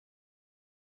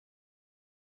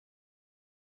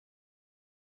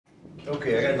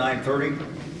Okay, I got 9:30,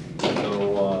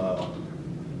 so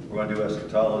we're going to do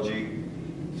eschatology.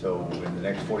 So in the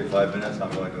next 45 minutes,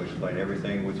 I'm going to explain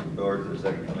everything with regard to the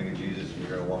second coming of Jesus.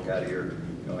 You're going to walk out of here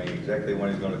knowing exactly when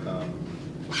he's going to come.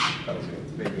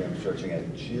 Maybe I'm stretching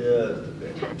it just a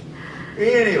bit.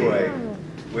 Anyway,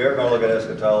 we are going to look at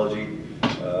eschatology.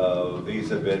 These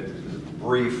have been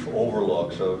brief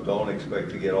overlooks, so don't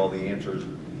expect to get all the answers.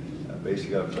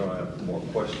 Basically, I'm throwing out more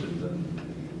questions than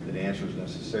answers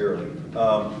necessarily.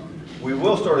 We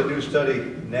will start a new study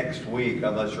next week.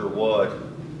 I'm not sure what,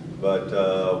 but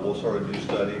we'll start a new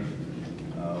study.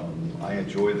 I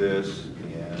enjoy this,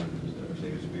 and there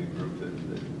seems to be a group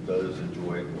that does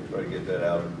enjoy it. We'll try to get that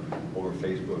out over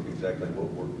Facebook, exactly what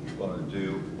we're going to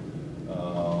do.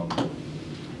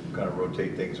 Kind of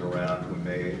rotate things around.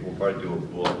 We'll probably do a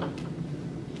book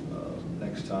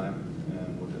next time,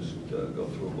 and we'll just go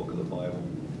through a book of the Bible.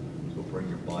 So bring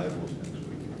your Bibles next week.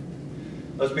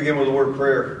 Let's begin with a word of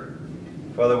prayer.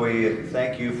 Father, we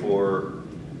thank you for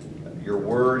your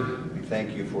word. We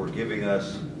thank you for giving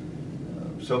us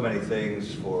so many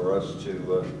things for us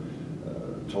to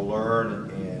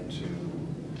learn and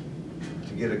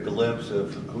to get a glimpse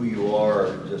of who you are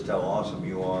and just how awesome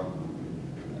you are.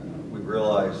 We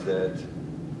realize that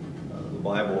the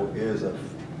Bible is a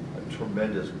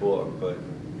tremendous book, but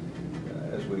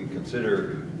as we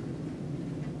consider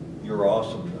your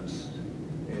awesomeness,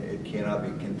 it cannot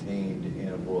be contained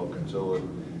in a book. And so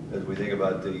as we think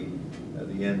about the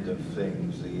end of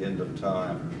things, the end of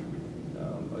time,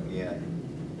 again,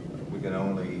 we can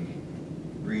only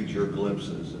read your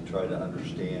glimpses and try to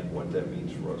understand what that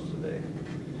means for us today.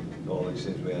 So all these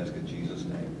things we ask in Jesus'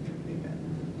 name. Amen.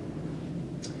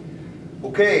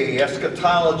 Okay,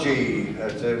 eschatology.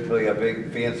 That's actually a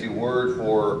big fancy word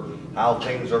for how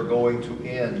things are going to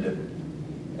end.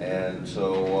 And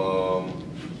so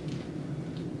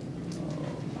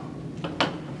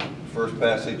first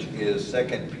passage is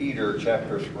 2 Peter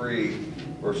chapter 3,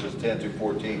 verses 10 through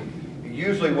 14.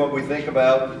 Usually what we think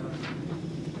about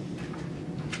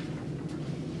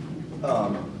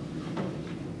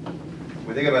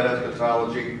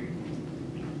eschatology,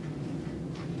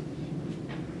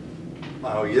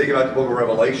 you think about the book of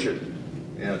Revelation.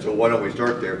 So why don't we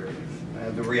start there?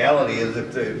 The reality is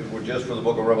that if we're just for the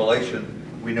book of Revelation,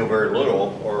 we know very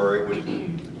little, or it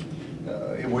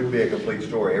wouldn't be a complete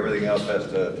story. Everything else has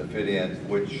to fit in,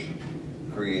 which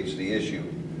creates the issue.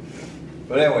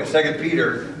 But anyway, 2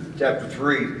 Peter chapter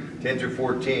 3, 10 through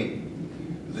 14.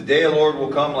 The day of the Lord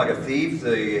will come like a thief.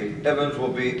 The heavens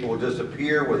will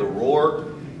disappear with a roar.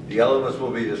 The elements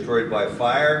will be destroyed by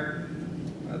fire.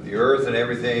 The earth and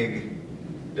everything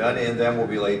done in them will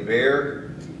be laid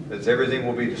bare. Since everything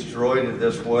will be destroyed in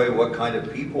this way, what kind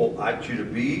of people ought you to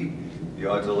be? You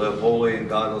ought to live holy and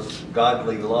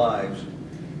godly lives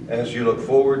as you look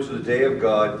forward to the day of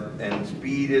God and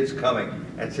speed its coming.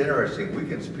 That's interesting. We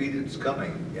can speed its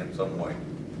coming in some way.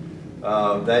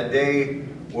 That day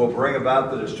will bring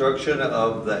about the destruction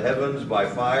of the heavens by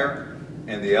fire,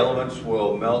 and the elements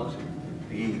will melt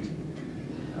the heat.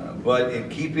 But in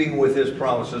keeping with his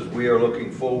promises, we are looking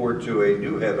forward to a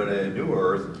new heaven and a new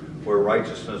earth where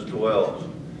righteousness dwells.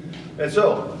 And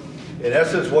so, in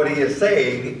essence, what he is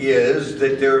saying is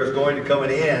that there is going to come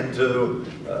an end to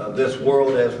this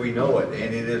world as we know it,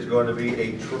 and it is going to be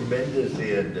a tremendous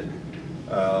end.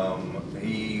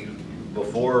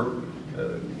 Before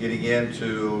getting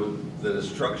into the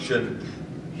destruction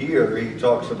here, he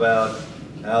talks about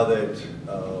how that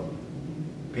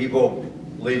people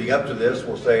leading up to this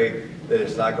will say that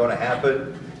it's not going to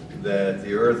happen, that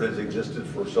the earth has existed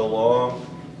for so long.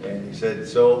 And he said,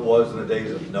 so it was in the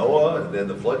days of Noah, and then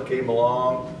the flood came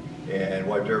along and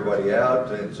wiped everybody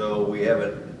out. And so we have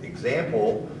an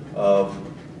example of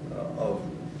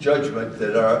judgment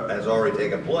that has already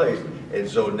taken place. And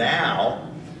so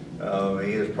now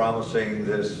he is promising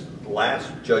this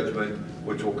last judgment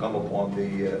which will come upon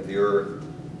the earth.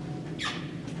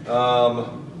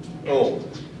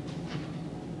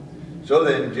 So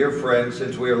then, dear friends,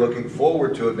 since we are looking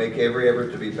forward to it, make every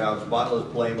effort to be found spotless,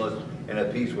 blameless, and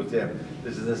at peace with him.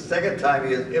 This is the second time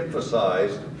he has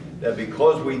emphasized that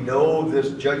because we know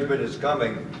this judgment is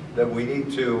coming, that we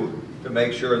need to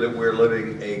make sure that we're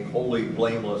living a holy,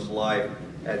 blameless life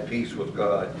at peace with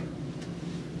God.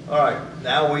 All right,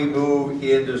 now we move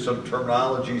into some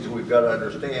terminologies that we've got to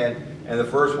understand, and the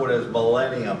first one is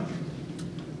millennium.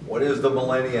 What is the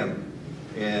millennium?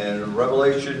 In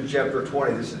Revelation chapter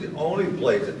 20, this is the only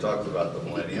place that talks about the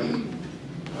millennium.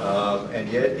 And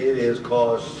yet it has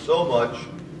caused so much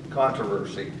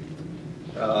controversy.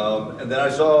 And then I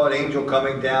saw an angel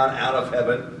coming down out of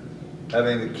heaven,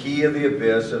 having the key of the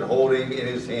abyss and holding in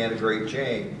his hand a great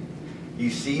chain. He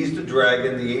seized the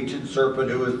dragon, the ancient serpent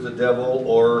who is the devil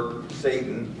or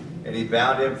Satan, and he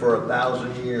bound him for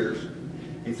 1,000 years.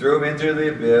 He threw him into the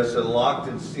abyss and locked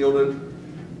and sealed it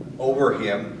over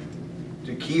him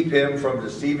to keep him from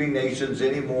deceiving nations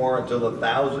anymore until the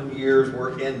 1,000 years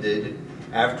were ended.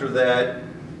 After that,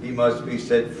 he must be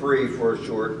set free for a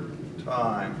short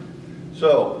time.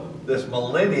 So, this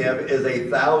millennium is a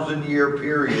 1,000-year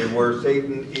period where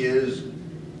Satan is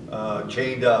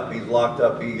chained up. He's locked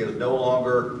up. He is no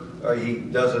longer, he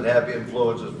doesn't have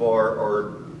influence as far,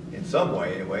 or in some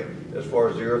way anyway, as far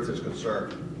as the earth is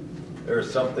concerned. There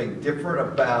is something different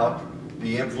about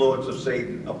the influence of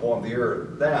Satan upon the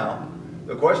earth. Now,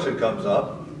 the question comes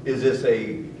up, is this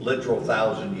a literal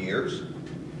 1,000 years?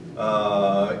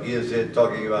 Is it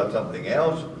talking about something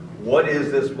else? What is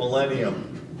this millennium?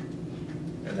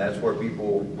 And that's where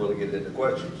people really get into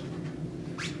questions.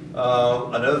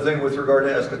 Another thing with regard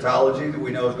to eschatology that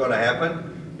we know is going to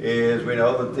happen is we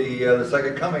know that the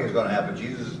second coming is going to happen.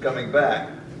 Jesus is coming back.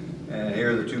 And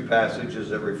here are the two passages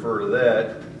that refer to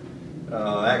that.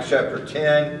 Acts chapter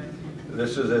 10,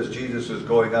 this is as Jesus is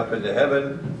going up into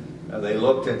heaven. They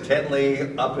looked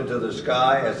intently up into the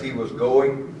sky as he was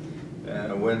going,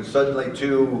 when suddenly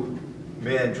two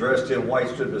men dressed in white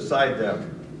stood beside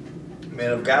them.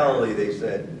 Men of Galilee, they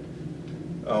said,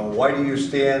 why do you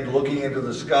stand looking into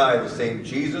the sky? The same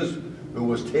Jesus who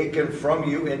was taken from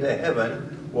you into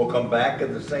heaven will come back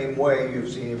in the same way you've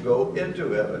seen him go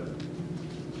into heaven.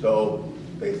 So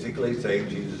basically saying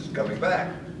Jesus is coming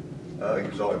back. You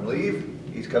saw him leave,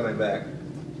 he's coming back.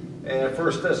 And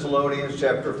 1 Thessalonians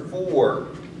chapter 4,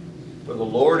 for the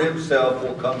Lord himself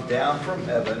will come down from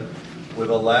heaven with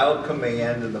a loud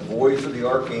command and the voice of the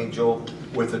archangel,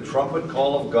 with the trumpet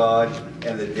call of God,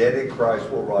 and the dead in Christ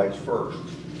will rise first.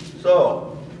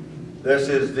 So, this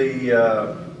is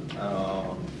the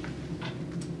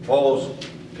Paul's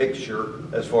picture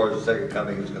as far as the second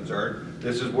coming is concerned.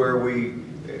 This is where we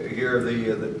hear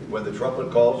when the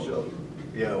trumpet calls,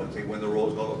 when the roll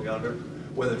is called up yonder,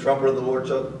 when the trumpet of the Lord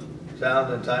shall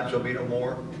sound and time shall be no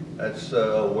more. That's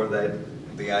where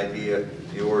the idea,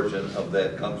 the origin of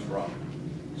that comes from.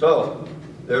 So,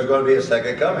 there's going to be a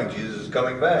second coming. Jesus is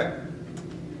coming back.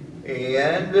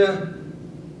 And,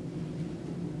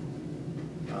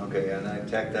 okay, and I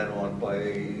tacked that on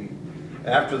by,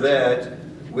 after that,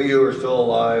 we who are still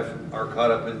alive are caught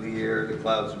up in the air, the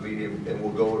clouds meet him, and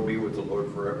will go and be with the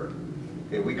Lord forever.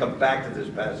 Okay, we come back to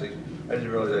this passage. I didn't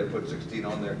realize I put 16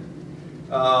 on there.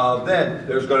 Then,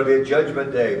 there's going to be a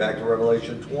judgment day, back to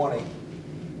Revelation 20.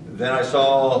 Then I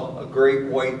saw a great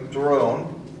white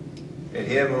throne, and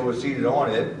him who was seated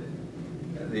on it.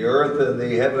 And the earth and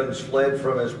the heavens fled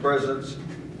from his presence,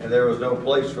 and there was no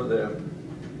place for them.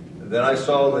 And then I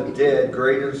saw the dead,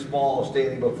 great and small,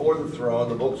 standing before the throne.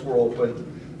 The books were opened.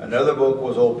 Another book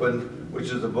was opened,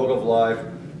 which is the book of life.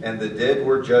 And the dead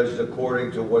were judged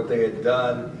according to what they had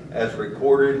done, as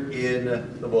recorded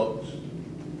in the books.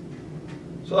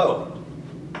 So,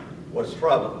 what's the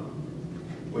problem?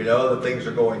 We know that things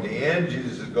are going to end.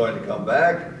 Jesus is going to come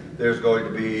back. There's going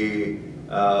to be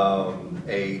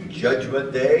a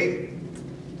judgment day,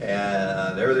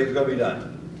 and everything's going to be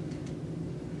done.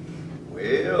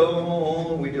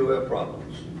 Well, we do have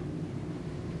problems.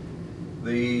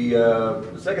 The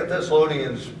 2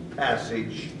 Thessalonians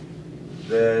passage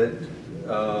that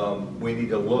we need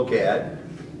to look at,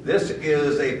 this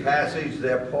is a passage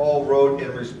that Paul wrote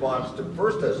in response to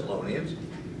 1 Thessalonians,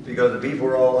 because the people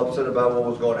were all upset about what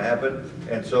was going to happen.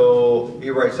 And so he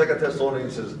writes 2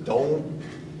 Thessalonians, says, don't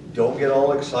get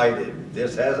all excited.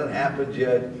 This hasn't happened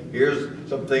yet. Here's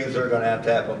some things that are going to have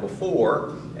happen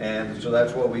before. And so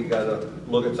that's what we got to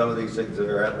look at, some of these things that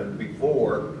are happening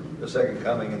before the second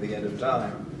coming and the end of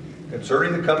time.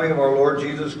 Concerning the coming of our Lord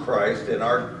Jesus Christ and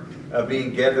our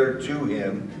being gathered to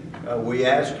him, we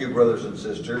ask you, brothers and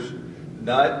sisters,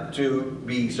 not to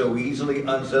be so easily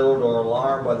unsettled or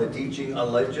alarmed by the teaching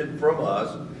alleged from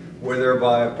us, whether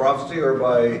by prophecy or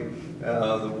by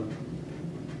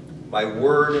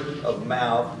word of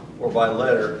mouth or by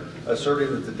letter,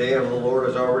 asserting that the day of the Lord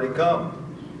has already come.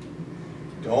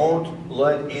 Don't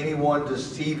let anyone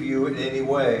deceive you in any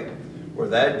way, for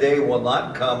that day will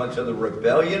not come until the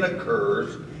rebellion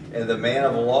occurs and the man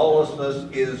of lawlessness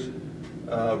is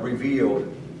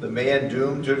revealed, the man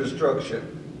doomed to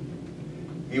destruction.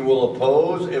 He will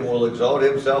oppose and will exalt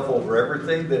himself over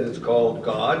everything that is called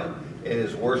God and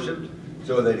is worshipped,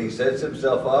 so that he sets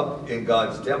himself up in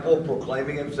God's temple,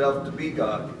 proclaiming himself to be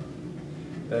God.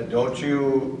 Don't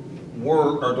you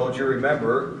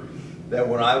remember that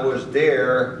when I was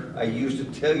there, I used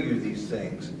to tell you these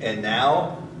things, and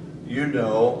now you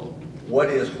know what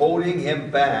is holding him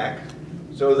back,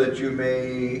 so that he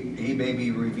may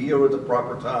be revealed at the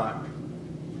proper time.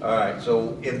 All right,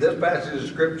 so in this passage of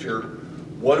Scripture,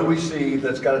 what do we see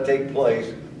that's got to take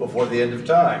place before the end of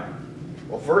time?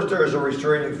 Well, first there is a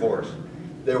restraining force.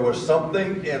 There was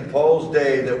something in Paul's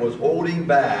day that was holding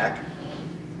back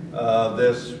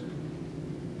this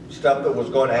stuff that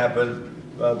was going to happen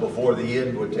before the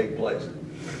end would take place.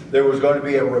 There was going to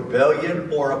be a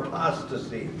rebellion or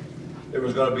apostasy. There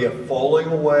was going to be a falling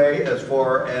away as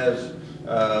far as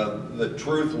the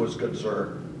truth was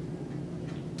concerned.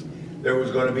 There was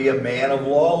going to be a man of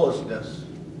lawlessness.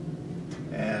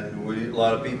 And a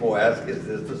lot of people ask, is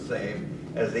this the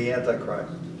same as the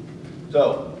Antichrist?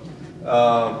 So,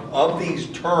 of these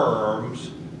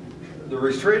terms, the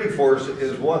restraining force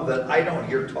is one that I don't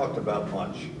hear talked about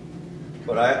much.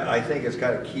 But I think it's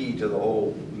kind of key to the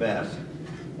whole mess.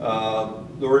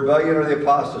 The rebellion or the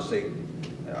apostasy.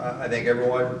 I think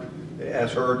everyone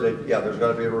has heard that, yeah, there's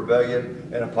going to be a rebellion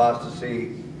and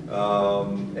apostasy.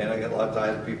 And a lot of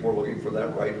times people are looking for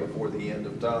that right before the end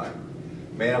of time.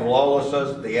 Man of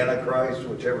lawlessness, the Antichrist,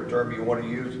 whichever term you want to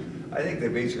use, I think they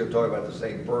basically talk about the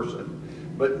same person.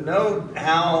 But note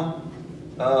how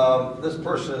this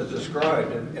person is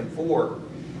described in 4.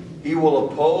 He will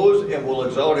oppose and will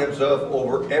exalt himself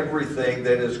over everything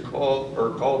that is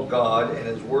called God and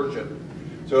is worshipped,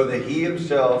 so that he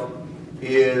himself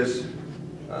is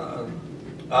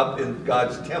up in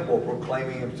God's temple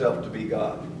proclaiming himself to be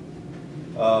God.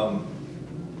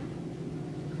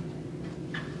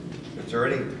 Is there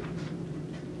any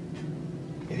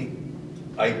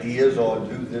ideas on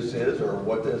who this is or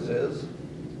what this is?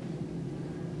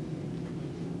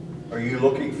 Are you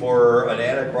looking for an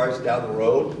Antichrist down the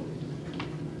road?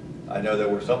 I know there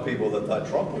were some people that thought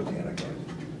Trump was the Antichrist.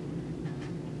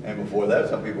 And before that,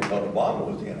 some people thought Obama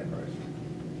was the Antichrist.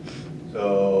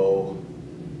 So,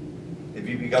 if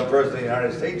you become president of the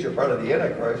United States, you're part of the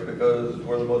Antichrist because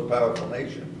we're the most powerful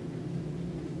nation.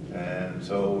 And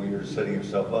so you're setting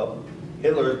yourself up.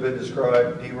 Hitler has been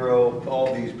described, Nero,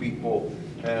 all these people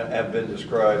have been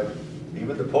described,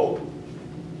 even the Pope.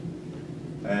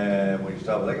 And when you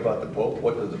stop and think about the Pope,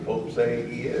 what does the Pope say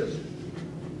he is?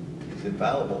 He's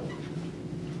infallible.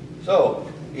 So,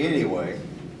 anyway,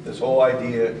 this whole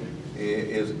idea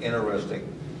is interesting.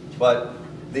 But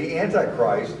the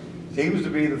Antichrist seems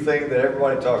to be the thing that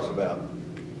everybody talks about.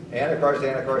 Antichrist,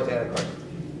 Antichrist, Antichrist.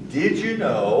 Did you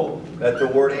know that the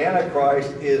word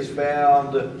Antichrist is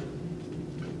found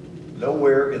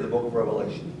nowhere in the book of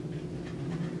Revelation?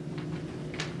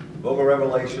 The book of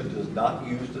Revelation does not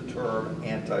use the term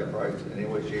Antichrist in any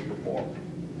way, shape, or form.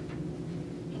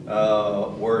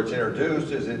 Where it's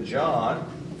introduced is in John,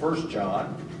 1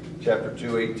 John, chapter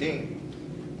 2:18.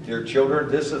 Dear children,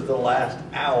 this is the last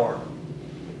hour,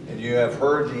 and you have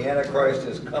heard the Antichrist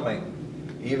is coming.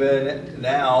 Even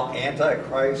now,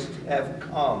 Antichrists have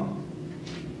come.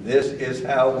 This is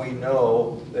how we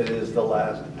know that it is the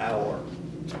last hour.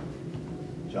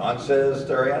 John says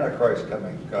there are Antichrists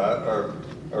coming,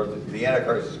 or the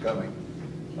Antichrist is coming.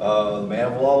 The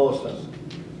man of lawlessness.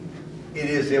 It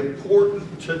is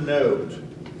important to note,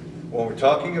 when we're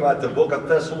talking about the book of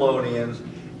Thessalonians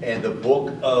and the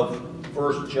book of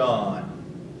 1 John,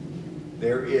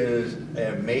 there is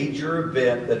a major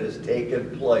event that has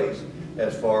taken place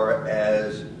as far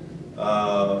as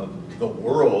the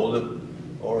world,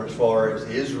 or as far as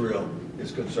Israel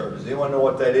is concerned. Does anyone know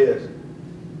what that is?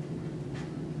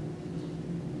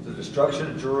 The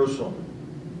destruction of Jerusalem.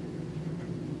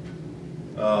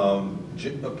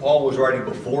 Paul was writing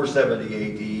before 70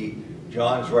 AD.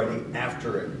 John's writing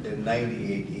after it in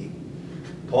 90 AD.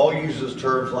 Paul uses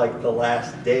terms like the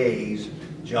last days.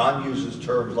 John uses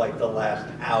terms like the last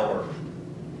hour.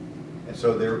 And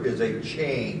so there is a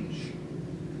change.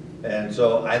 And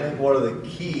so I think one of the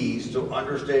keys to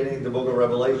understanding the book of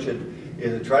Revelation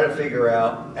is to try to figure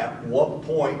out at what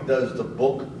point does the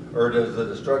book, or does the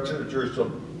destruction of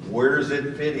Jerusalem, where does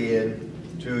it fit in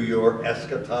to your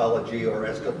eschatology or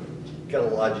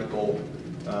eschatological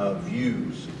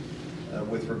views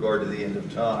with regard to the end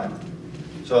of time.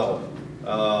 So,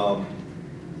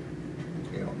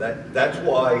 that's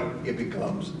why it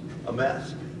becomes a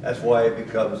mess. That's why it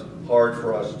becomes hard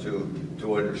for us to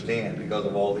understand, because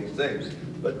of all these things.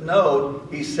 But note,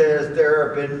 he says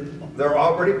there are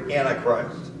already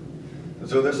antichrists. And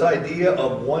so this idea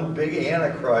of one big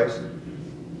antichrist,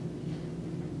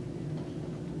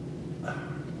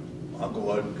 I'll go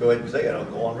ahead and say it, I'll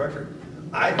go on record.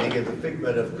 I think it's a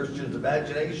figment of Christians'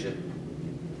 imagination.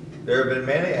 There have been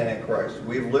many antichrists.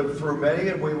 We've lived through many,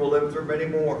 and we will live through many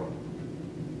more.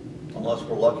 Unless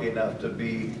we're lucky enough to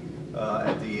be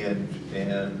at the end,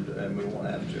 and we won't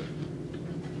have to.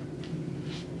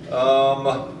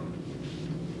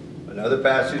 Another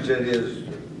passage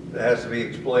that has to be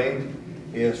explained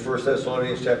is 1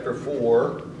 Thessalonians chapter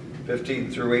 4,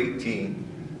 15 through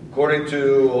 18. According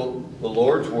to the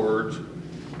Lord's words,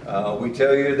 we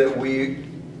tell you that we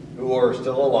who are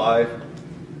still alive,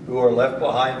 who are left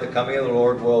behind the coming of the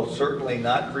Lord, will certainly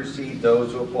not precede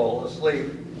those who have fallen asleep.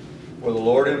 For the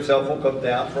Lord himself will come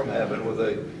down from heaven with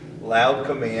a loud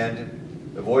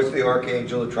command, the voice of the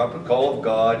archangel, the trumpet call of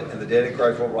God, and the dead in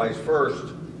Christ will rise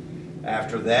first.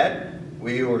 After that,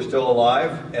 we who are still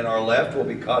alive and are left will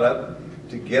be caught up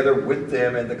together with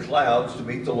them in the clouds to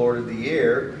meet the Lord in the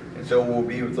air, and so we'll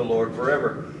be with the Lord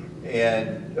forever.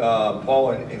 And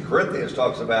Paul in Corinthians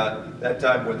talks about that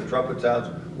time when the trumpet sounds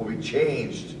will be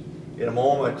changed in a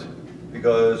moment,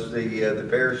 because the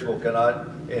perishable cannot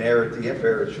inherit the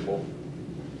imperishable.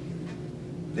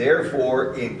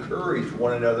 Therefore, encourage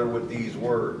one another with these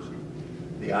words.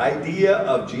 The idea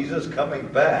of Jesus coming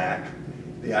back,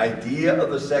 the idea of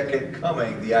the second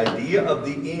coming, the idea of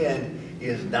the end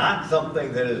is not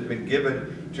something that has been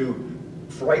given to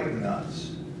frighten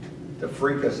us, to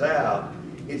freak us out.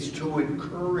 It's to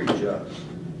encourage us.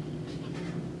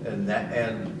 And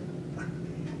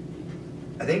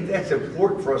I think that's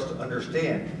important for us to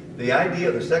understand. The idea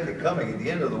of the second coming at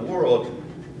the end of the world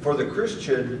for the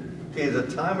Christian is a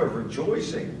time of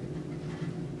rejoicing.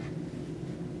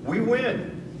 We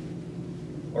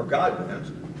win, or God wins,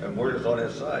 and we're just on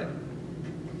his side.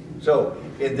 So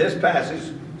in this passage,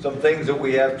 some things that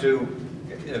we have to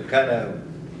kind of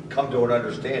come to an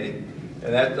understanding.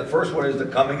 And that the first one is the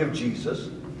coming of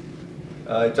Jesus.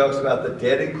 It talks about the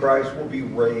dead in Christ will be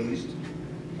raised.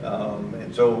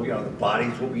 And so, the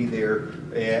bodies will be there,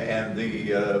 and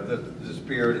the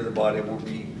spirit and the body will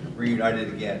be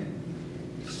reunited again.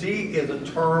 See is a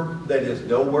term that is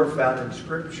nowhere found in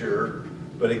Scripture,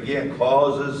 but again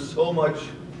causes so much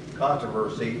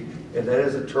controversy, and that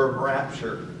is the term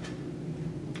rapture.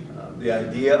 The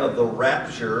idea of the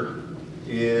rapture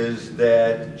is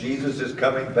that Jesus is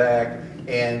coming back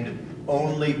and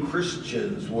only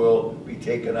Christians will be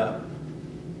taken up.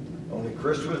 Only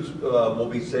Christians will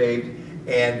be saved,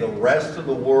 and the rest of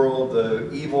the world,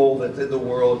 the evil that's in the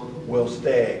world, will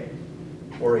stay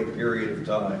for a period of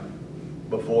time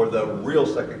before the real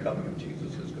second coming of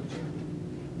Jesus is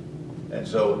concerned. And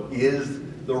so is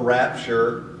the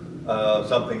rapture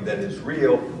something that is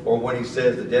real? Or when he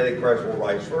says the dead in Christ will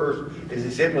rise first, is he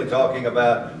simply talking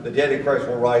about the dead in Christ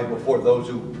will rise before those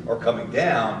who are coming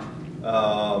down,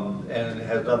 and it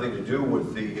has nothing to do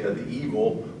with the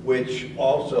evil, which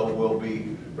also will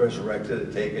be resurrected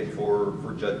and taken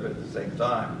for judgment at the same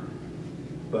time.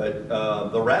 But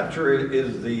the rapture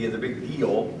is the big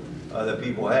deal that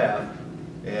people have,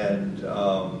 and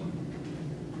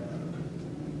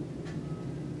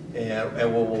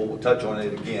we'll touch on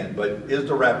it again. But is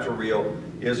the rapture real?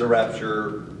 Is the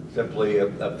rapture simply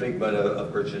a figment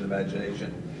of Christian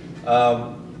imagination?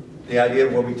 The idea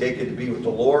will be taken to be with the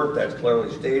Lord, that's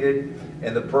clearly stated,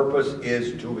 and the purpose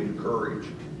is to encourage.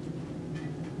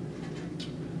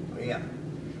 Yeah.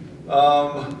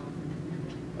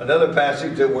 Another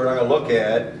passage that we're going to look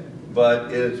at,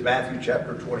 but is Matthew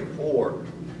chapter 24.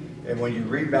 And when you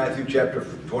read Matthew chapter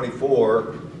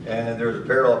 24, and there's a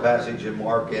parallel passage in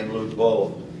Mark and Luke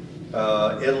both,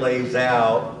 it lays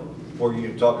out for you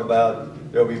to talk about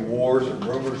there'll be wars and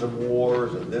rumors of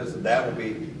wars, and this and that will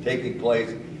be taking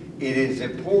place. It is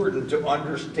important to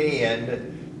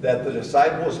understand that the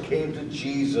disciples came to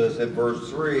Jesus in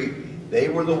verse 3. They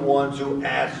were the ones who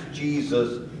asked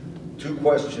Jesus two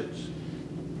questions.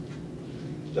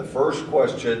 The first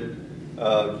question,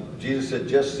 Jesus had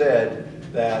just said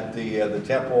that the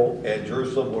temple at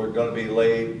Jerusalem were going to be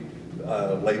laid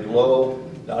low,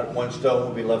 not one stone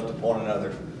will be left upon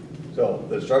another. So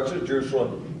the destruction of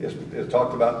Jerusalem is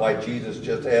talked about by Jesus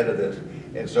just ahead of this.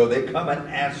 And so they come and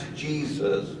ask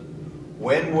Jesus,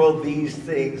 when will these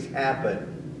things happen?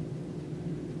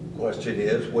 Question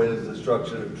is, when is the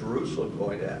destruction of Jerusalem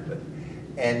going to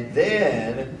happen? And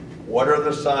then, what are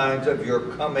the signs of your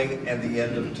coming and the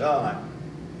end of time?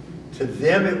 To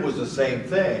them it was the same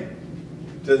thing.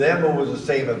 To them it was the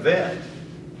same event.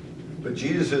 But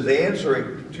Jesus is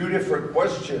answering two different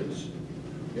questions.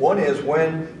 One is,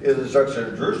 when is the destruction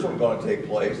of Jerusalem going to take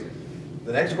place?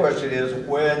 The next question is,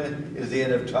 when is the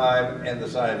end of time and the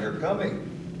sign of your coming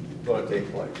going to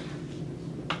take place?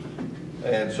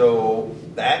 And so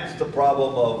that's the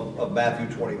problem of Matthew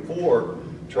 24,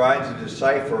 trying to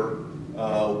decipher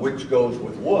which goes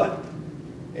with what.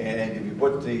 And if you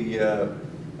put the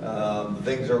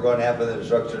things that are going to happen in the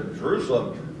destruction of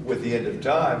Jerusalem with the end of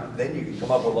time, then you can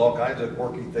come up with all kinds of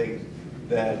quirky things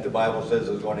that the Bible says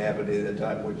is going to happen at the end of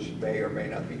time, which may or may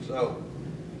not be so.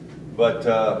 But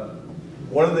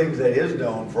One of the things that is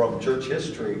known from church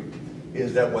history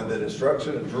is that when the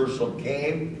destruction of Jerusalem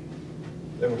came,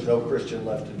 there was no Christian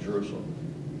left in Jerusalem.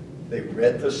 They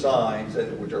read the signs,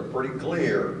 which are pretty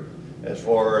clear as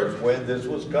far as when this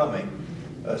was coming,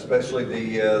 especially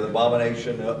the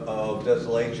abomination of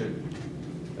desolation,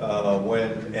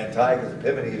 when Antiochus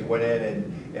Epiphanes went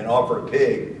in and offered a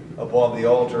pig upon the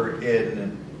altar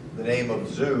in the name of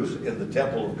Zeus in the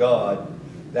temple of God.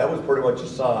 That was pretty much a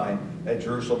sign that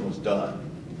Jerusalem was done.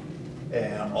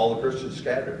 And all the Christians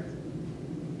scattered.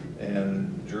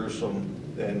 And Jerusalem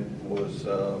then was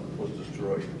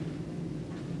destroyed.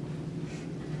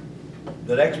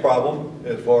 The next problem,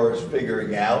 as far as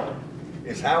figuring out,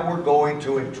 is how we're going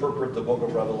to interpret the book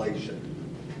of Revelation.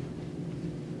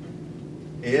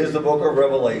 Is the book of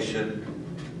Revelation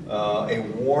a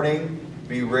warning,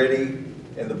 be ready,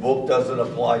 and the book doesn't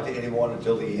apply to anyone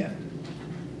until the end?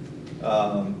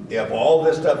 If all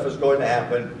this stuff is going to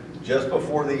happen just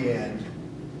before the end,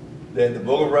 then the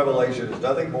book of Revelation is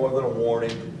nothing more than a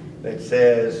warning that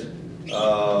says,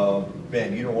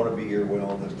 man, you don't want to be here when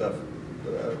all this stuff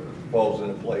falls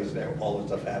into place and all this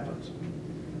stuff happens.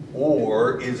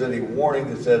 Or is it a warning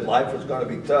that says life is going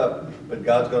to be tough, but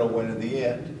God's going to win in the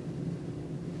end?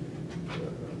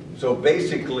 So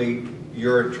basically,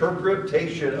 your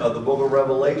interpretation of the book of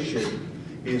Revelation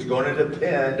is going to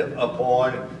depend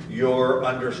upon your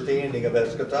understanding of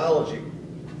eschatology.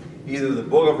 Either the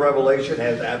book of Revelation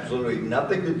has absolutely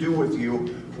nothing to do with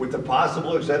you, with the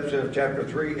possible exception of chapter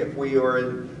 3, if we are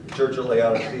in the Church of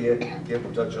Laodicea, Kim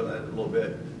will touch on that in a little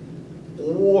bit,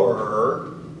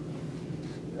 or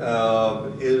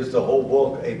is the whole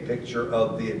book a picture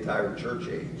of the entire church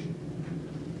age?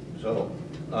 So,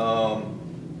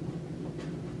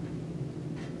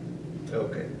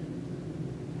 okay.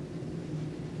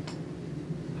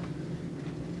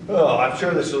 Oh, I'm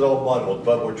sure this is all muddled,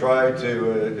 but we're trying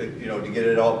to, to get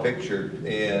it all pictured,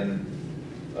 and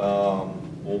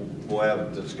we'll have a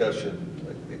discussion.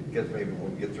 I guess maybe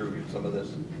when we get through some of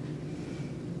this.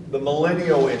 The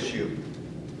millennial issue.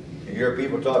 You hear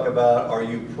people talk about, are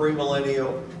you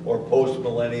premillennial or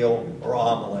postmillennial or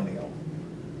amillennial?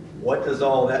 What does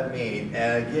all that mean?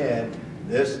 And again,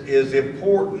 this is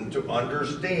important to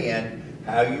understand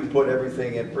how you put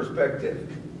everything in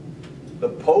perspective. The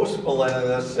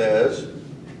postmillennialist says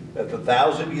that the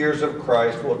 1,000 years of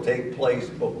Christ will take place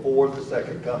before the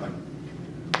second coming,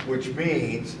 which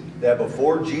means that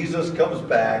before Jesus comes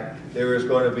back, there is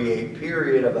going to be a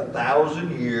period of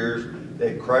 1,000 years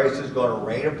that Christ is going to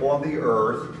reign upon the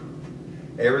earth.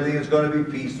 Everything is going to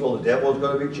be peaceful. The devil is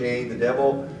going to be chained. The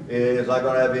devil is not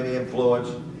going to have any influence.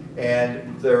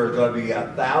 And there is going to be a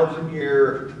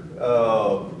 1,000-year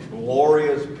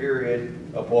glorious period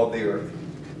upon the earth.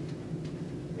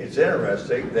 It's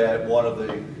interesting that one of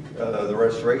the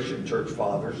Restoration Church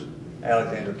fathers,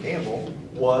 Alexander Campbell,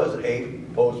 was a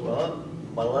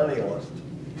post-millennialist.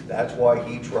 That's why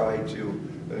he tried to,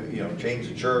 change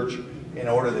the church in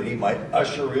order that he might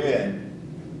usher in.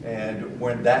 And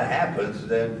when that happens,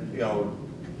 then,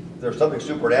 there's something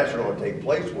supernatural to take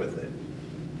place with it.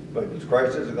 But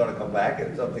Christ isn't going to come back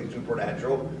and something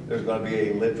supernatural. There's going to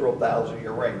be a literal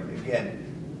 1,000-year reign.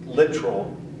 Again,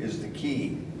 literal is the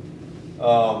key.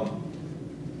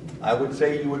 I would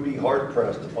say you would be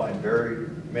hard-pressed to find very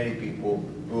many people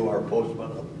who are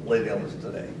post-millennialists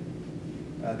today.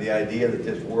 The idea that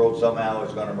this world somehow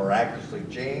is going to miraculously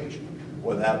change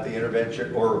without the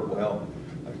intervention, or, well,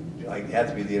 it has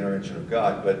to be the intervention of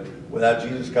God, but without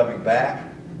Jesus coming back,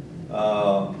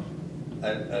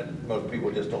 and most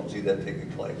people just don't see that taking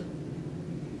place.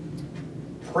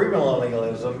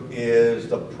 Premillennialism is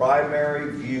the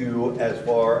primary view as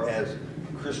far as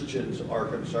Christians are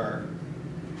concerned.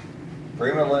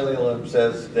 Premillennialism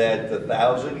says that the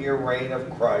 1,000-year reign of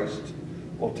Christ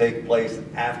will take place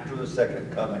after the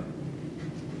second coming.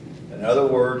 In other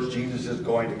words, Jesus is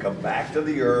going to come back to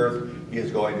the earth. He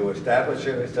is going to establish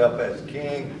himself as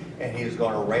king, and he is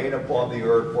going to reign upon the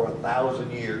earth for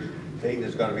 1,000 years. Satan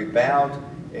is going to be bound,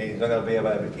 and he's not going to be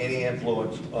able to have any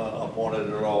influence upon it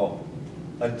at all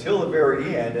until the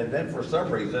very end. And then for some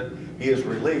reason, he is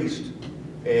released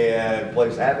and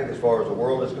plays havoc as far as the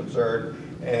world is concerned,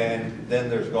 and then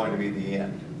there's going to be the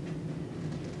end.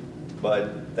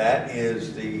 But that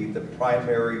is the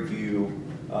primary view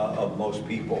of most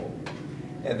people.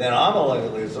 And then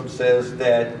amillennialism says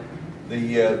that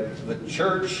the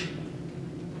church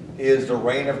is the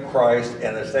reign of Christ,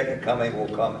 and the second coming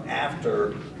will come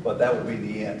after, but that will be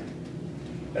the end.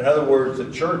 In other words,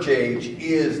 the church age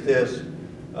is this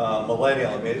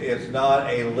millennium. It's not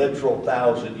a literal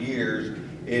 1,000 years.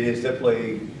 It is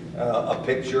simply a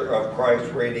picture of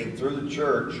Christ reigning through the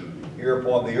church here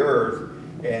upon the earth,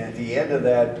 And at the end of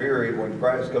that period, when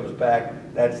Christ comes back,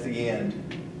 that's the end,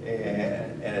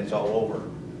 and it's all over.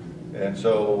 And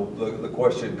so the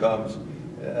question comes,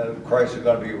 Christ is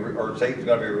going to be, or Satan's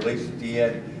going to be released at the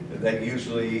end. That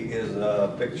usually is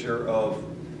a picture of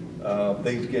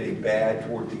things getting bad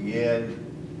toward the end,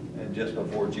 and just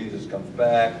before Jesus comes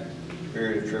back,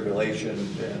 period of tribulation,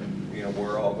 and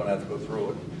we're all going to have to go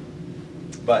through it.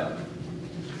 But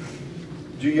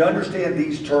do you understand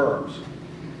these terms?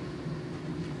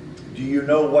 Do you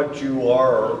know what you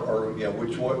are, or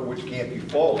which camp you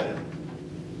fall in?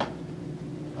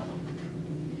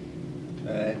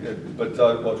 But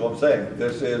that's what I'm saying.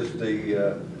 This is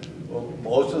the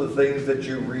most of the things that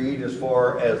you read as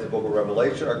far as the book of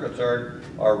Revelation are concerned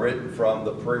are written from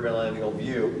the premillennial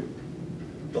view.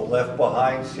 The Left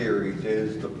Behind series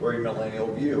is the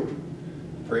premillennial view.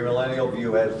 The premillennial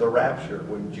view has the rapture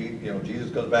when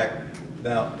Jesus comes back.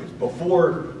 Now it's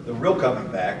before the real coming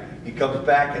back. He comes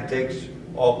back and takes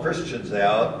all Christians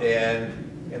out,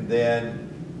 and then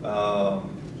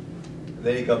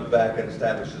he comes back and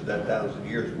establishes that 1,000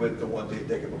 years with the ones he'd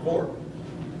taken before.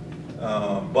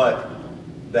 But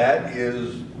that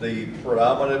is the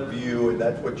predominant view, and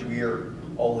that's what you hear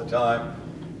all the time.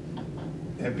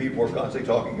 And people are constantly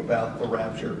talking about the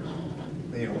rapture.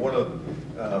 One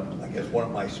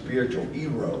of my spiritual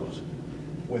heroes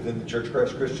within the Church of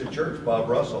Christ Christian Church, Bob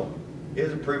Russell,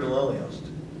 is a premillennialist.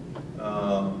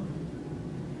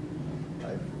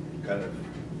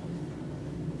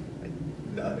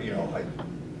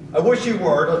 I wish he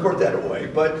weren't. Let's put it that way,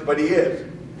 but he is.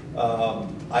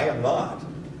 I am not.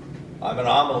 I'm an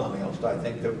amillennialist. I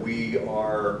think that we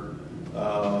are.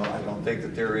 I don't think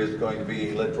that there is going to be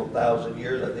a literal 1,000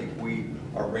 years. I think we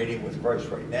are reigning with Christ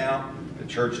right now. The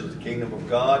church is the kingdom of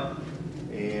God,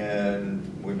 and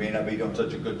we may not be doing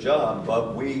such a good job,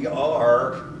 but we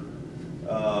are.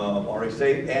 Already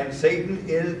saved, and Satan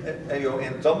is,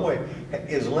 in some way,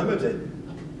 is limited.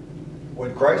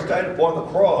 When Christ died upon the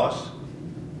cross,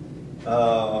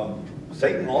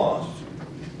 Satan lost.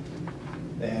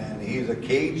 And he's a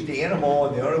caged animal,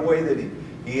 and the only way that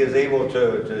he is able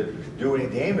to do any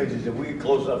damage is if we get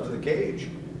close enough to the cage.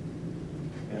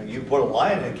 You put a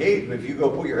lion in a cage, but if you go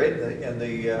put your head in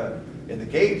the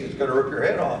cage, it's going to rip your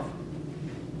head off,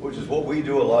 which is what we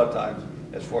do a lot of times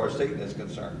as far as Satan is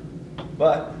concerned.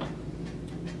 But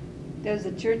does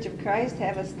the Church of Christ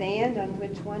have a stand on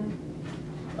which one?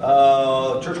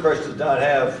 Church of Christ does not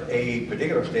have a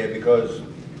particular stand because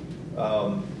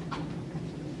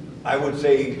I would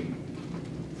say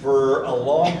for a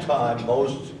long time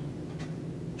most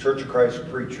Church of Christ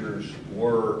preachers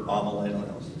were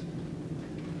amillennialists.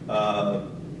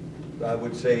 I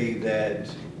would say that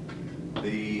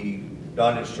the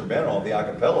non-instrumental, the a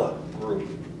cappella group,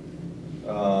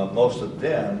 most of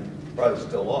them probably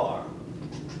still are.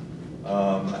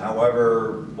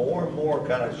 However, more and more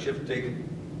kind of shifting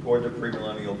toward the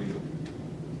premillennial view.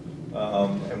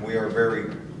 And we are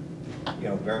very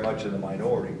much in the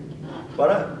minority.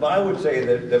 But I would say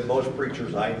that most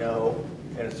preachers I know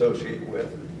and associate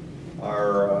with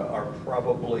are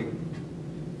probably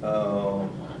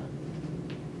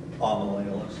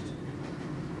amillennialist.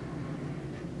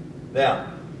 Now,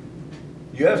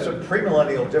 you have some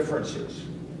premillennial differences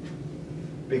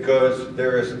because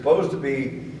there is supposed to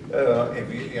be,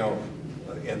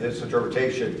 in this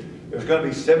interpretation, there's going to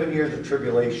be 7 years of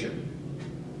tribulation.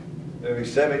 There'll be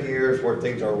 7 years where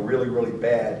things are really, really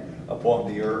bad upon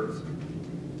the earth.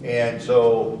 And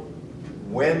so,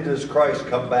 when does Christ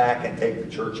come back and take the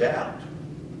church out?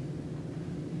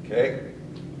 Okay?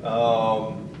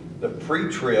 The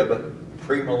pre-trib,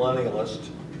 premillennialists,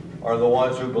 are the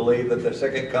ones who believe that the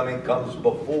second coming comes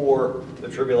before the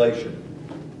tribulation.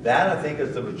 That, I think,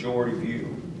 is the majority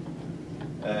view.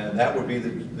 And that would be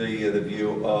the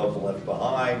view of Left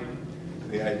Behind.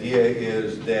 The idea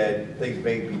is that things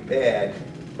may be bad,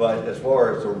 but as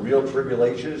far as the real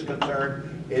tribulation is concerned,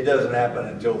 it doesn't happen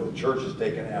until the church is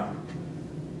taken out.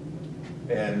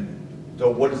 And so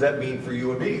what does that mean for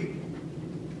you and me?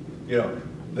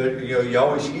 You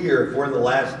always hear, if we're in the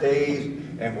last days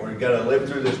and we're going to live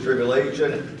through this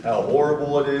tribulation, how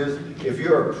horrible it is. If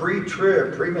you're a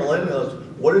pre-trib, premillennialist,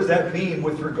 what does that mean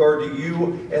with regard to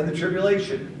you and the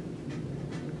tribulation?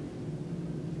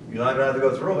 You're not going to have to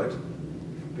go through it,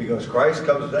 because Christ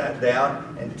comes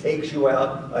down and takes you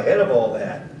out ahead of all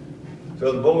that.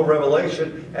 So the book of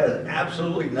Revelation has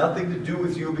absolutely nothing to do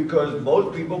with you, because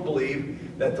most people believe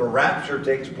that the rapture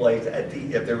takes place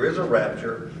if there is a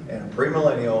rapture and a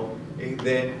premillennial,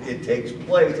 then it takes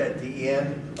place at the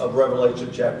end of Revelation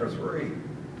chapter 3.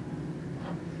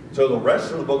 So the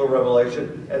rest of the book of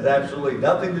Revelation has absolutely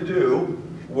nothing to do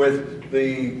with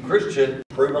the Christian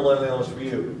premillennialist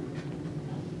view.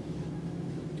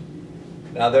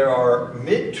 Now there are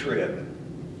mid-trib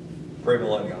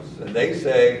premillennials, and they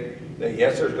say that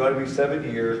yes, there's going to be 7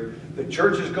 years. The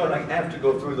church is going to have to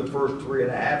go through the first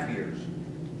 3.5 years.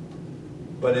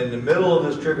 But in the middle of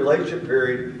this tribulation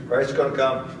period, Christ is going to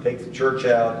come, take the church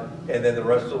out, and then the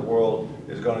rest of the world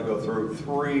is going to go through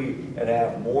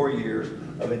 3.5 more years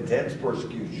of intense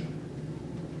persecution.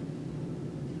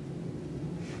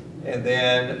 And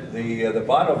then the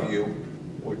final view,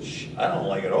 which I don't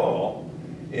like at all,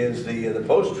 is the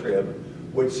post-trib,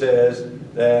 which says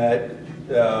that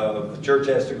the church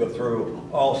has to go through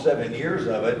all 7 years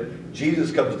of it.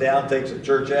 Jesus comes down, takes the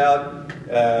church out.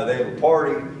 They have a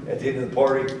party. At the end of the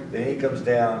party, then he comes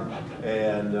down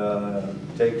and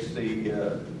takes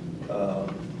the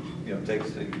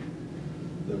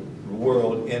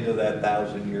world into that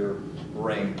 1,000-year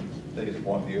reign that is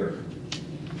upon the earth.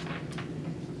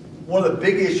 One of the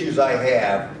big issues I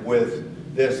have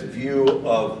with this view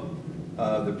of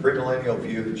the premillennial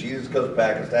view that Jesus comes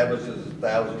back, establishes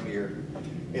 1,000 years,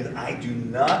 is I do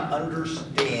not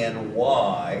understand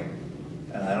why,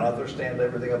 and I don't understand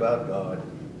everything about God,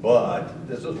 but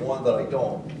this is one that I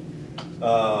don't,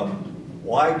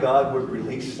 why God would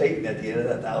release Satan at the end of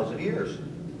that 1,000 years.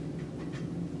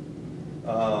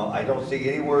 I don't see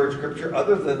anywhere in Scripture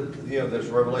other than this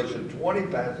Revelation 20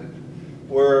 passage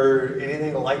where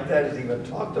anything like that is even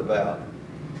talked about.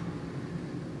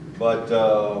 But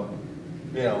so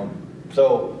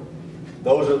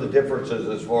those are the differences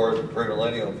as far as the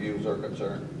premillennial views are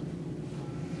concerned.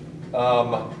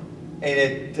 And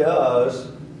it does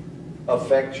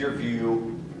affect your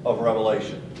view of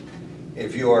Revelation.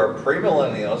 If you are a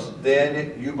premillennialist,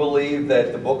 then you believe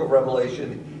that the book of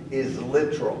Revelation is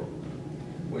literal,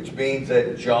 which means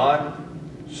that John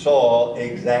saw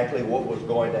exactly what was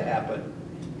going to happen.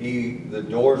 The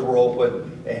doors were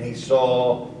open and he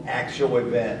saw actual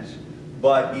events,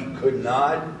 but he could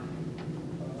not,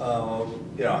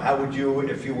 how would you,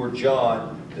 if you were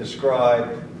John,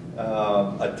 describe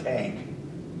a tank?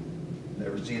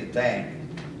 Never seen a tank,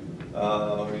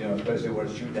 especially when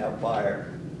it's shooting out fire.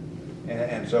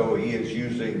 And so he is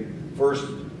using first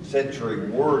century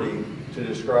wording to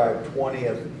describe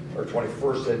 20th or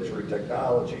 21st century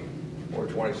technology, or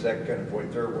 22nd or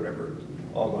 23rd, whatever,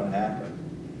 all going to happen.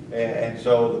 And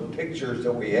so the pictures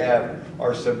that we have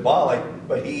are symbolic,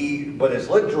 but it's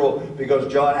literal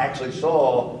because John actually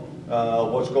saw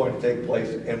what's going to take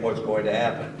place and what's going to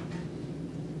happen.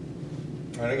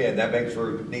 And again, that makes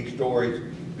for neat stories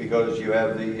because you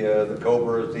have the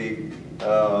Cobras, the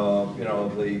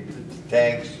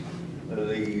tanks,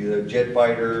 the jet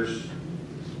fighters.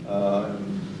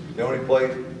 The only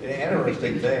place, an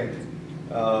interesting thing,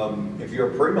 if you're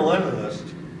a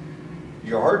premillennialist,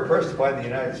 you're hard-pressed to find the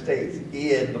United States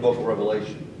in the book of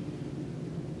Revelation.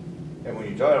 And when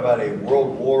you're talking about a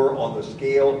world war on the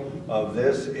scale of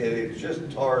this, it's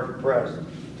just hard-pressed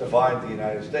to find the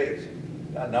United States.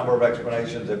 A number of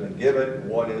explanations have been given.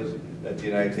 One is that the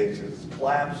United States has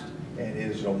collapsed and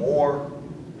is no more.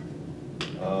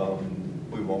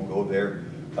 We won't go there.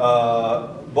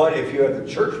 But if you have the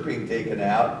church being taken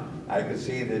out, I could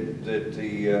see that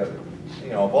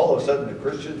if all of a sudden the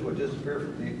Christians would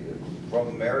disappear from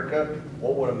America,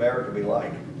 what would America be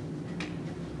like?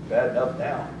 Bad enough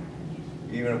now,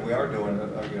 even if we aren't doing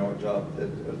a job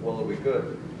as well as we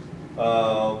could.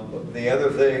 The other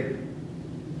thing,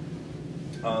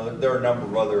 there are a number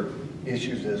of other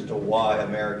issues as to why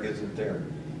America isn't there.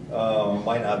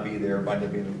 Might not be there, might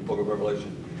not be in the book of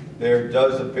Revelation. There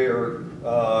does appear,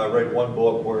 I read one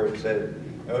book where it said,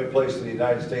 the only place in the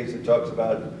United States that talks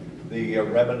about the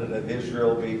remnant of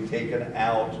Israel being taken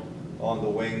out on the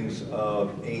wings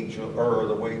of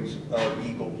the wings of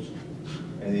eagles.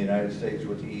 In the United States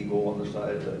with the eagle on the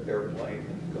side of the airplane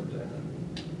and comes in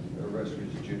and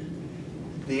rescues the Jews.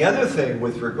 The other thing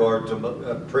with regard to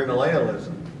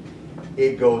premillennialism,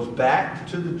 it goes back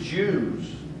to the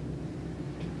Jews.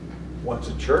 Once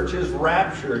the church is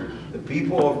raptured, the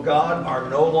people of God are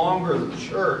no longer the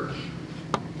church.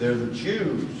 They're the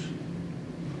Jews.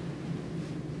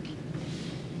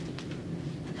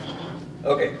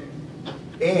 Okay.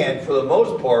 And for the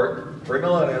most part,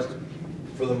 premillennialists,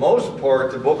 for the most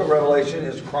part, the book of Revelation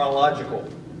is chronological.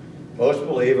 Most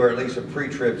believe, or at least the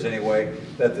pre-tribs anyway,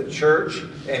 that the church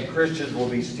and Christians will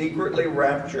be secretly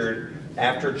raptured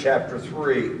after chapter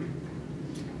 3.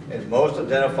 And most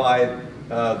identify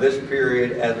this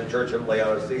period as the church of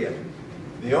Laodicea.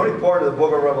 The only part of the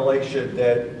book of Revelation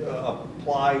that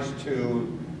applies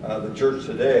to the church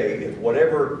today is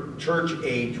whatever church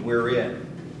age we're in.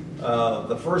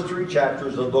 The first 3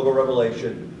 chapters of the book of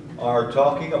Revelation are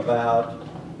talking about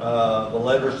the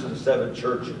letters to the 7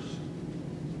 churches.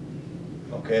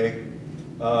 Okay?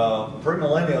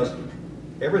 Premillennialists,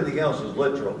 everything else is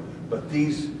literal, but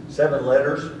these 7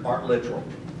 letters aren't literal.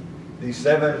 These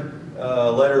 7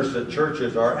 letters to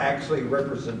churches are actually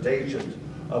representations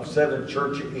of 7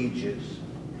 church ages.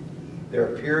 There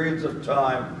are periods of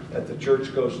time that the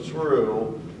church goes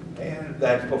through, and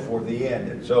that's before the end.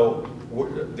 And so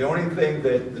the only thing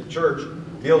that the church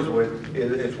deals with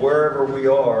is wherever we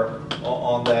are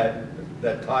on that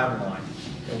timeline,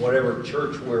 and whatever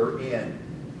church we're in.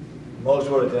 Most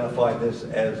would identify this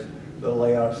as the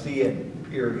Laodicean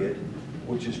period,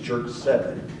 which is church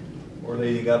 7, or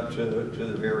leading up to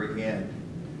the very end.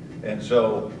 And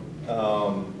so,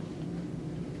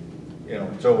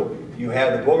 so you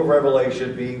have the book of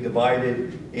Revelation being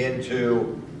divided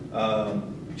into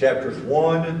chapters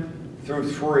 1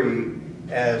 through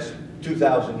 3 as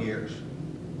 2,000 years.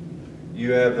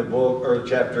 You have the book, or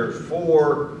chapters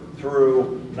 4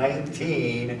 through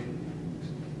 19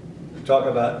 talk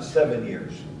about 7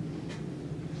 years.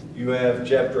 You have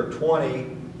chapter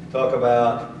 20 talk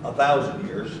about 1,000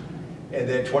 years, and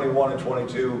then 21 and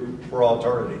 22 for all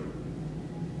eternity.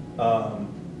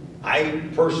 I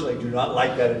personally do not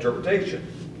like that interpretation,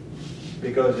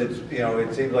 because it's,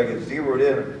 it seems like it's zeroed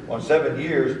in on 7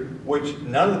 years, which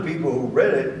none of the people who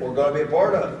read it were going to be a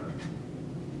part of.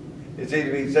 It seems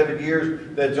to be 7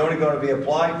 years that's only going to be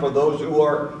applied for those who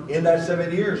are in that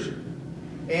 7 years.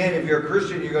 And if you're a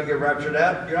Christian, you're going to get raptured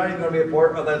out, you're not even going to be a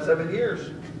part of that 7 years.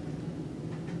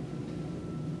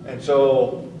 And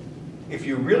so, if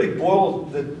you really boil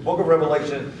the book of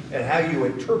Revelation and how you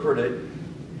interpret it,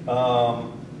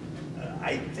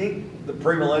 I think the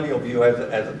premillennial view has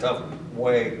a tough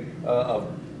way of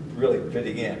really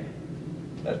fitting in.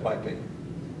 That's my opinion.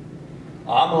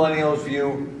 Amillennials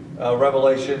view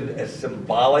Revelation as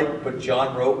symbolic, but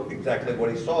John wrote exactly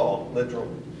what he saw, literal.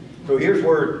 So here's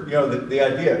where, the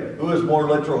idea, who is more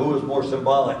literal, who is more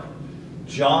symbolic?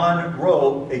 John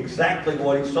wrote exactly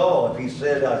what he saw. If he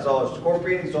said, I saw a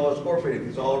scorpion, he saw a scorpion. If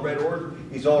he saw a red horse,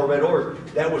 he saw a red horse.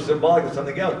 That was symbolic of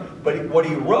something else. But what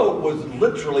he wrote was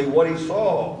literally what he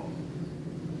saw.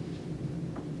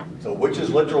 So which is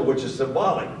literal, which is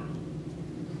symbolic?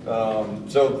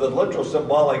 So the literal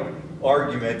symbolic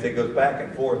argument that goes back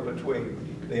and forth between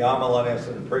the amillennialists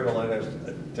and the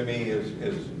premillennialists, to me,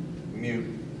 is mute.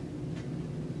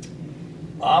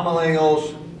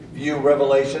 Amillennials view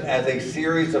Revelation as a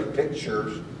series of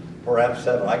pictures, perhaps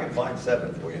 7, I can find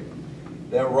 7 for you,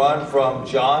 that run from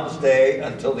John's day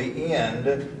until the end,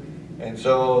 and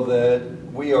so that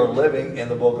we are living in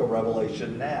the book of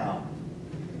Revelation now.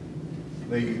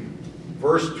 The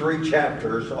first 3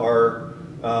 chapters are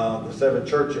the 7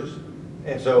 churches,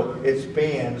 and so it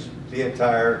spans the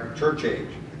entire church age,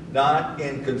 not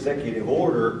in consecutive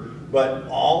order, but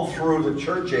all through the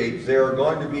church age, there are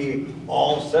going to be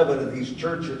all 7 of these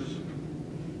churches.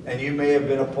 And you may have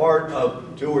been a part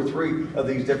of 2 or 3 of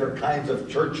these different kinds of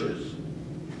churches.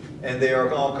 And there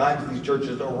are all kinds of these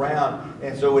churches around.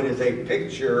 And so it is a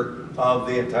picture of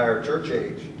the entire church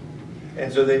age.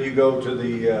 And so then you go to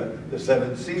the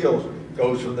 7 seals.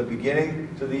 Goes from the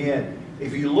beginning to the end.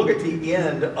 If you look at the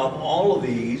end of all of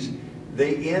these,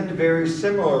 they end very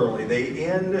similarly. They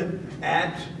end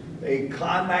at a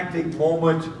climactic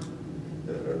moment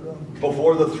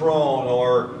before the throne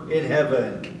or in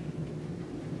heaven.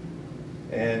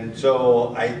 And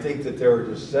so I think that there are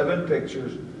just 7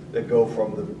 pictures that go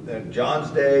from John's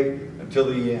day until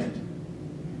the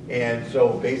end. And so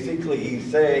basically he's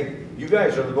saying, you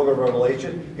guys are in the book of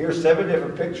Revelation. Here's 7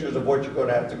 different pictures of what you're going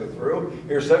to have to go through.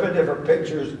 Here's 7 different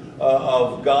pictures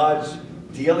of God's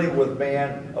dealing with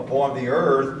man upon the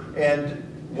earth. And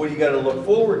what you got to look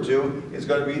forward to is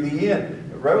going to be the end.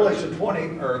 Revelation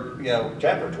 20, or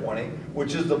chapter 20,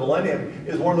 which is the millennium,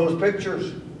 is one of those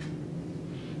pictures.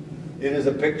 It is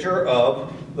a picture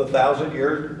of the 1,000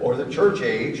 years or the church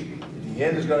age. The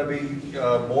end is going to be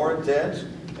more intense,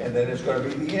 and then it's going to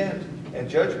be the end and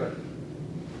judgment.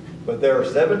 But there are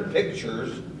 7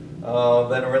 pictures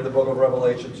that are in the book of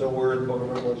Revelation, so we're in the book of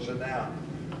Revelation now.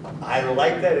 I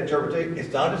like that interpretation.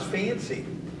 It's not as fancy,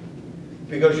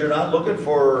 because you're not looking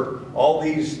for all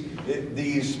these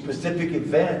specific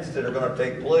events that are going to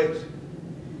take place.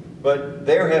 But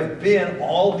there have been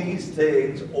all these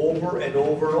things over and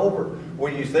over and over.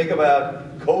 When you think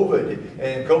about COVID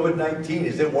and COVID-19,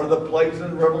 is it one of the plagues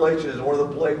in Revelation? Is it one of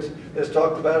the plagues that's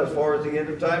talked about as far as the end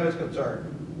of time is concerned?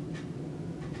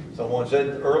 Someone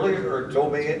said earlier, or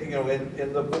told me,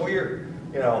 in the foyer,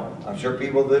 I'm sure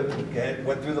people that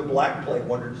went through the Black Plague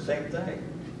wondered the same thing.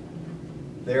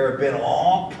 There have been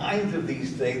all kinds of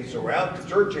these things throughout the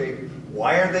church age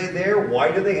Why are they there?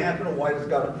 Why do they happen? Why does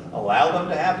God allow them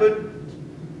to happen?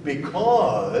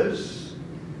 Because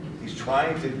He's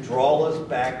trying to draw us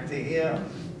back to Him.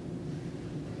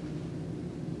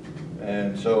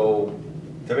 And so,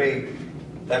 to me,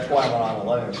 that's why I'm on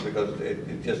millennials, because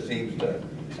it just seems to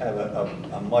have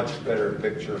a much better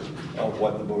picture of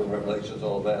what the book of Revelation is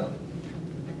all about.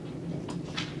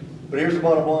 But here's the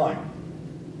bottom line.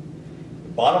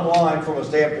 The bottom line from a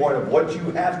standpoint of what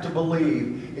you have to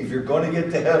believe if you're going to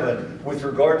get to heaven with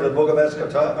regard to the book of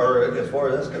eschatology, or as far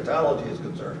as eschatology is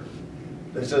concerned.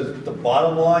 This is the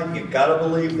bottom line. You've got to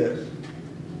believe this.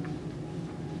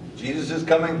 Jesus is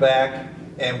coming back,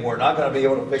 and we're not going to be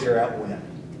able to figure out when.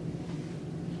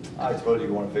 I suppose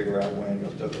you want to figure out when,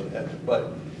 you'll still go to heaven.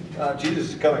 But Jesus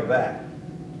is coming back.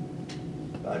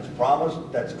 It's promised,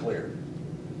 that's clear.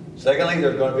 Secondly,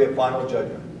 there's going to be a final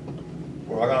judgment.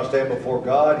 We're not going to stand before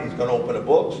God. He's going to open the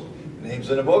books. Names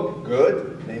in the book,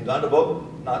 good. Names on the book,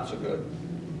 not so good.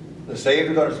 The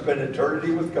saved are going to spend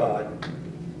eternity with God,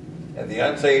 and the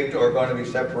unsaved are going to be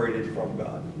separated from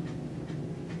God.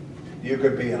 You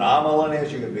could be an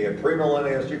amillennialist, you could be a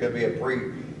premillennialist, you could be a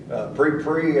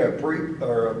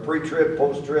pre-trib,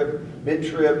 post-trib,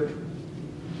 mid-trib.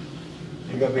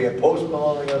 You're going to be a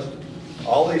post-millennialist.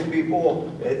 All these people,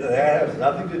 that has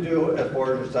nothing to do as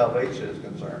far as your salvation is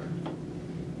concerned.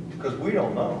 Because we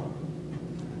don't know.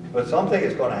 But something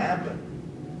is going to happen.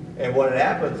 And when it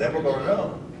happens, then we're going to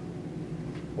know.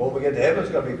 When we get to heaven,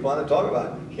 it's going to be fun to talk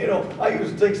about. You know, I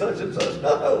used to think such and such.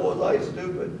 Was I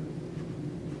stupid?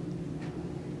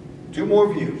 Two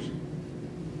more views.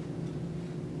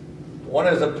 One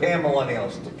is a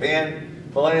pan-millennialist. The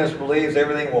pan-millennialist believes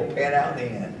everything will pan out in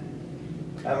the end.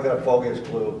 I haven't got a foggiest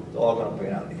clue. It's all going to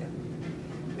pan out in the end.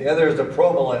 The other is the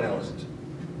pro-millennialist.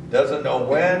 Doesn't know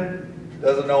when,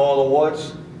 doesn't know all the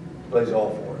what's, but he's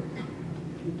all for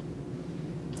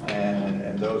it.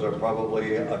 And those are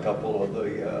probably a couple of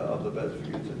the best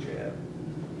views that you have.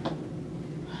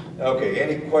 Okay,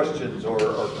 any questions or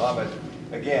comments?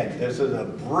 Again, this is a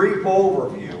brief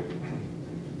overview.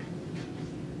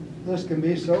 This can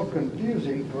be so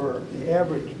confusing for the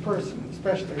average person,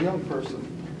 especially a young person,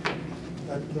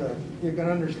 that you can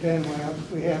understand why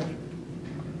we have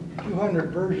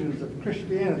 200 versions of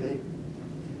Christianity,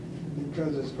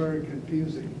 because it's very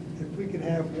confusing. If we could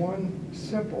have one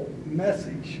simple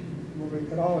message where we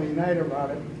could all unite about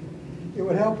it, it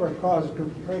would help our cause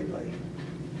greatly.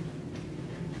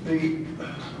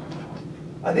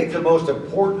 I think the most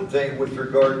important thing with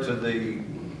regard to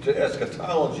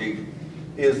eschatology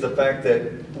is the fact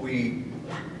that we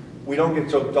don't get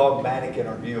so dogmatic in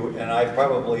our view, and I'm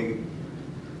probably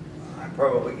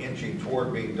inching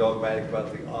toward being dogmatic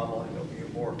about the amillennial view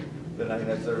more than I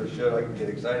necessarily should. I can get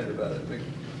excited about it,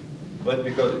 but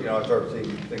because I start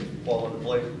seeing things fall into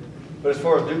place. But as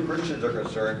far as new Christians are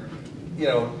concerned,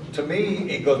 to me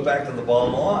it goes back to the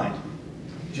bottom line.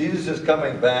 Jesus is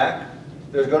coming back.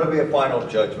 There's going to be a final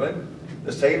judgment.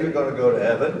 The saved are going to go to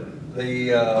heaven.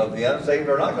 The unsaved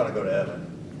are not going to go to heaven.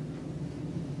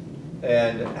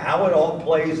 And how it all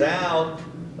plays out,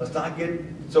 let's not get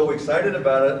so excited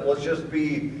about it. Let's just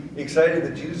be excited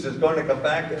that Jesus is going to come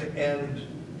back and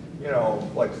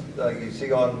like you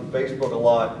see on Facebook a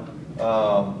lot,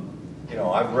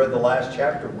 I've read the last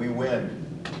chapter, we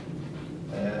win.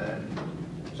 And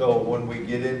so when we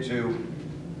get into,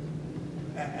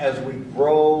 as we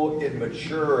grow in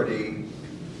maturity,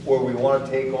 where we want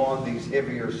to take on these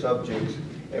heavier subjects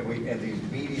and these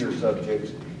meatier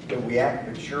subjects, that we act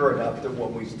mature enough that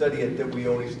when we study it, that we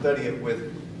only study it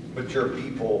with mature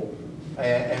people,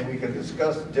 and we can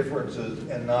discuss differences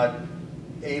and not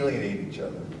alienate each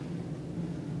other.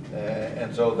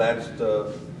 And so that's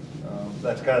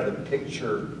kind of the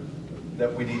picture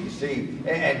that we need to see.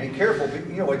 And be careful.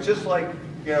 It's just like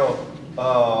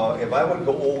if I would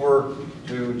go over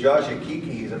to Josh and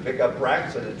Kiki's and pick up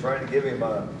Braxton and trying to give him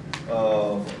a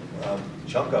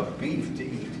chunk of beef to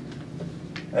eat,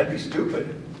 that'd be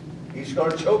stupid. He's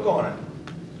going to choke on it.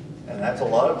 And that's a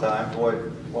lot of times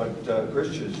what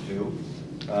Christians do.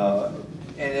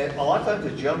 And a lot of times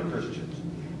it's young Christians.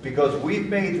 Because we've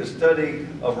made the study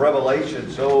of Revelation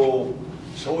so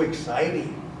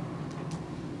exciting.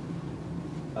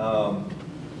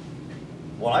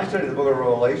 When I study the book of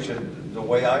Revelation, the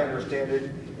way I understand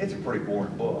it, it's a pretty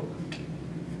boring book.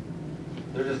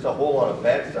 There's just a whole lot of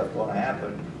bad stuff going to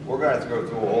happen. We're going to have to go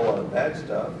through a whole lot of bad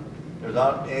stuff. There's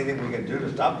not anything we can do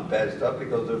to stop the bad stuff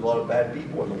because there's a lot of bad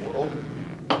people in the world.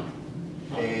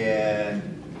 And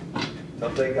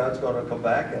someday God's going to come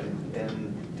back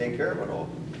and take care of it all.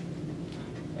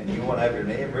 And you want to have your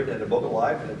name written in the book of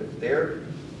life, and if it's there,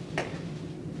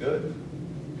 good.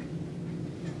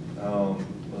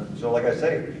 And so like I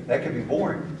say, that can be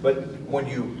boring. But when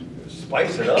you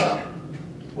spice it up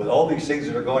with all these things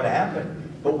that are going to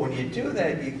happen, but when you do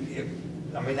that,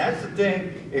 I mean, that's the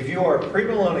thing. If you are a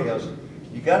premillennialist,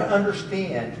 you got to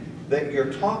understand that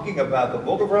you're talking about the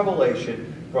book of Revelation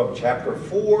from chapter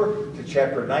 4 to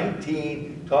chapter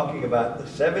 19, talking about the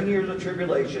 7 years of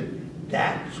tribulation.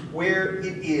 That's where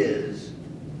it is.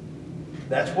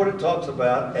 That's what it talks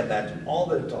about, and that's all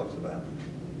that it talks about.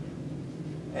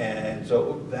 And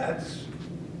so that's,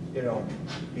 you know,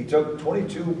 he took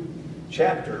 22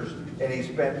 chapters and he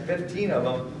spent 15 of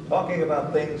them talking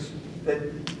about things that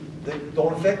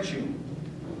don't affect you,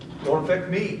 don't affect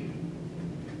me.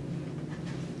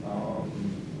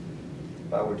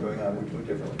 If I were doing it, I would do it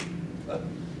differently. But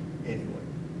anyway.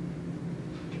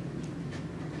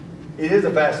 It is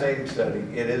a fascinating study.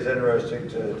 It is interesting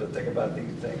to think about these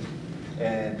things.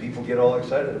 And people get all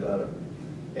excited about it.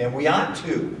 And we ought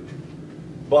to.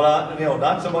 But, you know,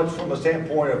 not so much from a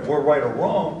standpoint of we're right or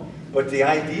wrong, but the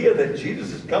idea that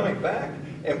Jesus is coming back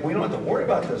and we don't have to worry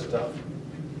about this stuff.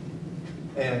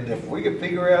 And if we could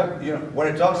figure out, you know, when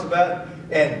it talks about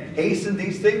and hasten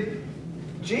these things,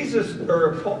 Jesus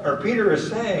or Peter is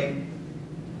saying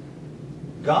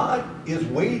God is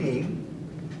waiting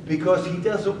because he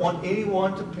doesn't want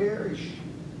anyone to perish.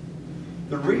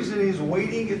 The reason he's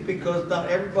waiting is because not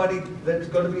everybody that's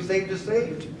going to be saved is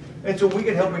saved. And so we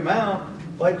can help him out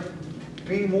by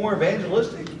being more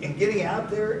evangelistic and getting out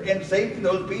there and saving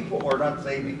those people, or not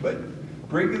saving, but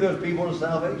bringing those people to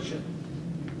salvation.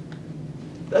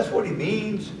 That's what he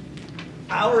means.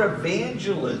 Our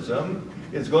evangelism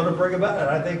is going to bring about, and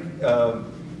I think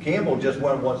Campbell just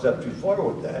went one step too far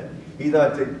with that. He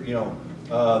thought that, you know,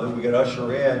 that we could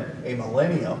usher in a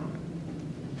millennium.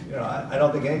 You know, I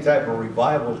don't think any type of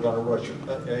revival is going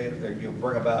to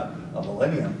bring about a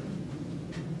millennium.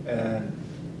 And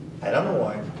I don't know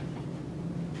why.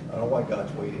 I don't know why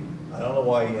God's waiting. I don't know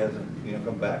why he hasn't, you know,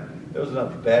 come back. There's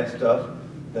enough bad stuff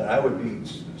that I would be,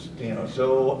 you know,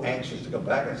 so anxious to come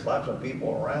back and slap some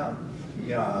people around.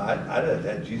 You know, I'd have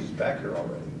had Jesus back here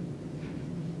already.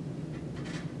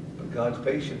 But God's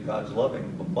patient, God's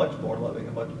loving, much more loving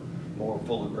and much more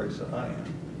full of grace than I am.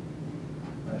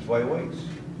 And that's why he waits.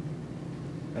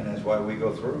 And that's why we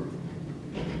go through.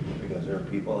 Because there are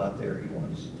people out there he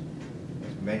wants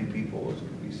as many people as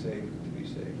can be saved to be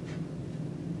saved.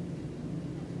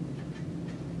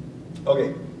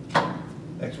 Okay.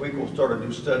 Next week we'll start a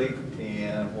new study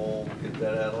and we'll get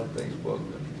that out on Facebook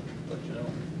and let you know.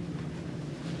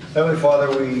 Heavenly Father,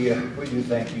 we do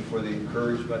thank you for the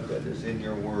encouragement that is in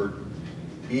your word,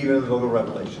 even in the book of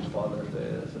Revelation, Father,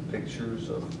 the pictures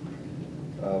of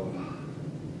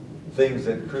things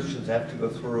that Christians have to go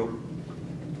through.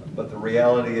 But the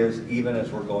reality is, even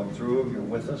as we're going through them, you're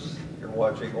with us, you're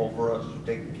watching over us, you're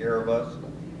taking care of us,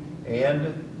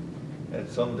 and that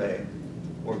someday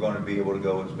we're going to be able to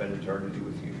go and spend eternity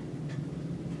with you.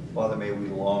 Father, may we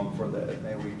long for that.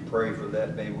 May we pray for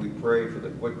that. May we pray for the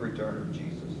quick return of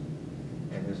Jesus.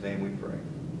 In his name we pray.